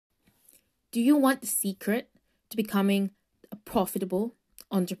Do you want the secret to becoming a profitable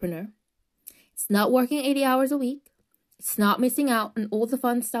entrepreneur? It's not working 80 hours a week. It's not missing out on all the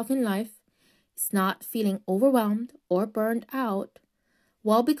fun stuff in life. It's not feeling overwhelmed or burned out.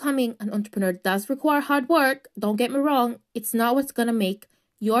 While becoming an entrepreneur does require hard work, don't get me wrong, it's not what's going to make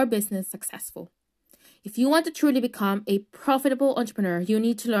your business successful. If you want to truly become a profitable entrepreneur, you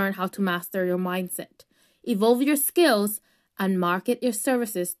need to learn how to master your mindset, evolve your skills, and market your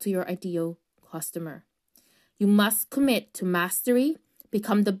services to your ideal customer. You must commit to mastery,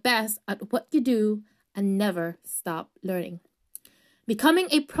 become the best at what you do, and never stop learning. Becoming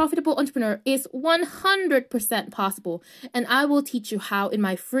a profitable entrepreneur is 100% possible, and I will teach you how in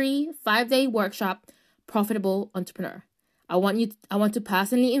my free 5-day workshop, Profitable Entrepreneur. I want to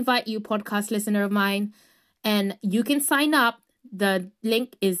personally invite you, podcast listener of mine, and you can sign up. The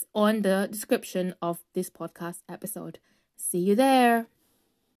link is on the description of this podcast episode. See you there.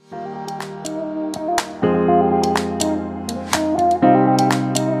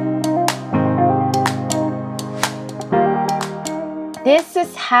 This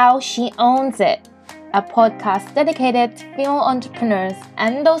is How She Owns It, a podcast dedicated to female entrepreneurs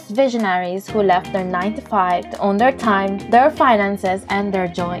and those visionaries who left their 9-to-5 to own their time, their finances, and their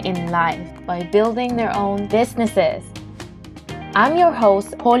joy in life by building their own businesses. I'm your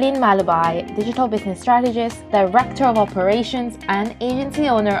host, Pauline Malubai, digital business strategist, director of operations, and agency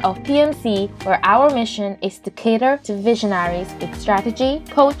owner of PMC, where our mission is to cater to visionaries with strategy,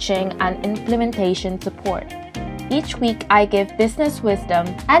 coaching, and implementation support. Each week, I give business wisdom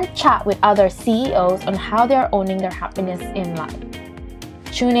and chat with other CEOs on how they are owning their happiness in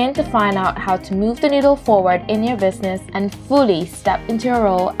life. Tune in to find out how to move the needle forward in your business and fully step into your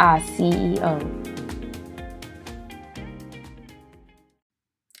role as CEO.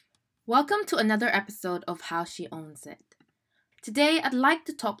 Welcome to another episode of How She Owns It. Today, I'd like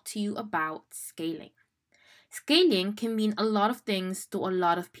to talk to you about scaling. Scaling can mean a lot of things to a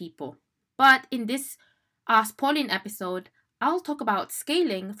lot of people, but in this Ask Pauline episode, I'll talk about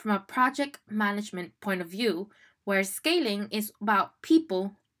scaling from a project management point of view, where scaling is about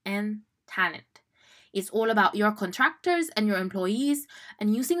people and talent. It's all about your contractors and your employees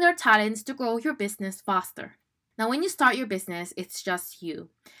and using their talents to grow your business faster. Now, when you start your business, it's just you.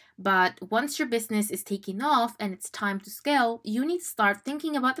 But once your business is taking off and it's time to scale, you need to start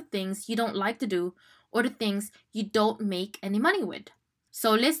thinking about the things you don't like to do or the things you don't make any money with.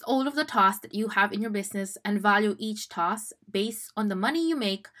 So list all of the tasks that you have in your business and value each task based on the money you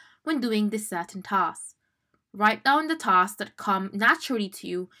make when doing this certain task. Write down the tasks that come naturally to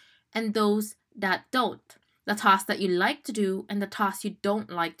you and those that don't. The tasks that you like to do and the tasks you don't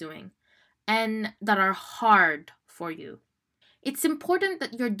like doing and that are hard for you. It's important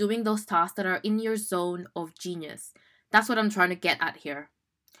that you're doing those tasks that are in your zone of genius. That's what I'm trying to get at here.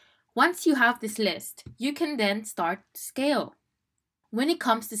 Once you have this list, you can then start to scale. When it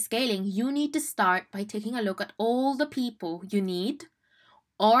comes to scaling, you need to start by taking a look at all the people you need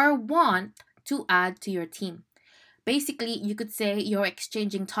or want to add to your team. Basically, you could say you're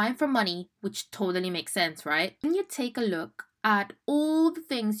exchanging time for money, which totally makes sense, right? When you take a look at all the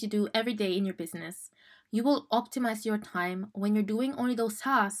things you do every day in your business, you will optimize your time when you're doing only those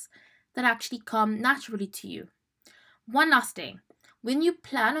tasks that actually come naturally to you. One last thing, when you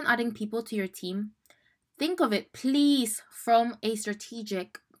plan on adding people to your team, think of it, please, from a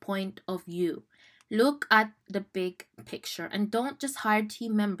strategic point of view. Look at the big picture and don't just hire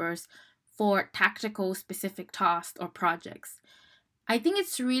team members for tactical specific tasks or projects. I think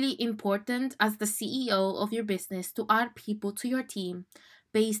it's really important as the CEO of your business to add people to your team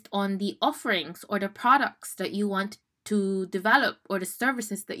based on the offerings or the products that you want to develop or the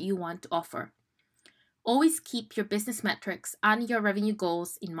services that you want to offer. Always keep your business metrics and your revenue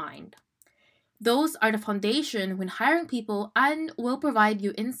goals in mind. Those are the foundation when hiring people and will provide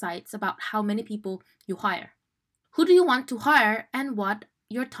you insights about how many people you hire. Who do you want to hire and what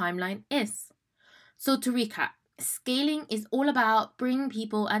your timeline is? So to recap, scaling is all about bringing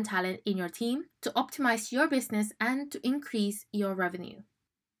people and talent in your team to optimize your business and to increase your revenue.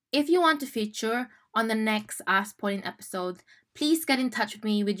 If you want to feature on the next Ask Pauline episode, please get in touch with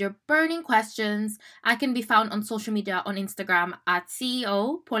me with your burning questions. I can be found on social media on Instagram at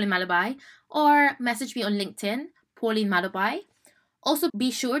CEO Pauline Malubai or message me on LinkedIn, Pauline Malubai. Also, be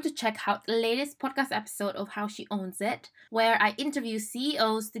sure to check out the latest podcast episode of How She Owns It, where I interview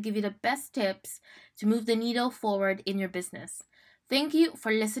CEOs to give you the best tips to move the needle forward in your business. Thank you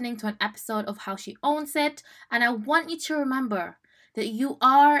for listening to an episode of How She Owns It, and I want you to remember that you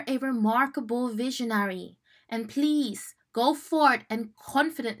are a remarkable visionary. And please, go forth and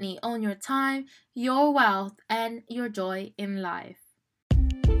confidently own your time, your wealth, and your joy in life.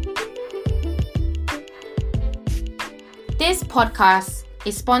 This podcast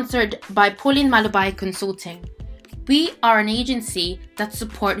is sponsored by Pauline Malubai Consulting. We are an agency that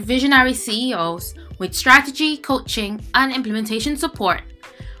support visionary CEOs with strategy, coaching, and implementation support.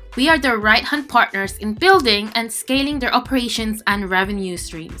 We are their right-hand partners in building and scaling their operations and revenue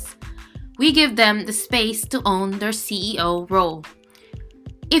streams. We give them the space to own their CEO role.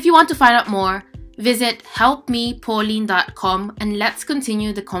 If you want to find out more, visit helpmepauline.com and let's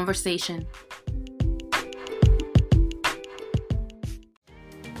continue the conversation.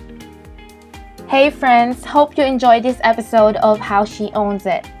 Hey friends, hope you enjoyed this episode of How She Owns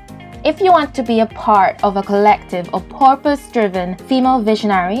It. If you want to be a part of a collective of purpose-driven female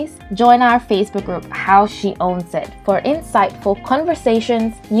visionaries, join our Facebook group How She Owns It for insightful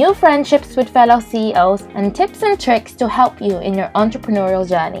conversations, new friendships with fellow CEOs, and tips and tricks to help you in your entrepreneurial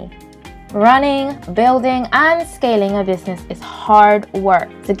journey. Running, building, and scaling a business is hard work,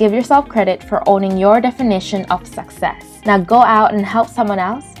 so give yourself credit for owning your definition of success. Now go out and help someone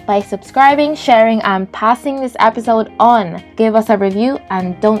else by subscribing, sharing, and passing this episode on. Give us a review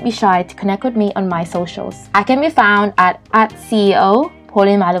and don't be shy to connect with me on my socials. I can be found at CEO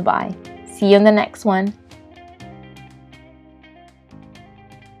Pauline Malubai. See you in the next one.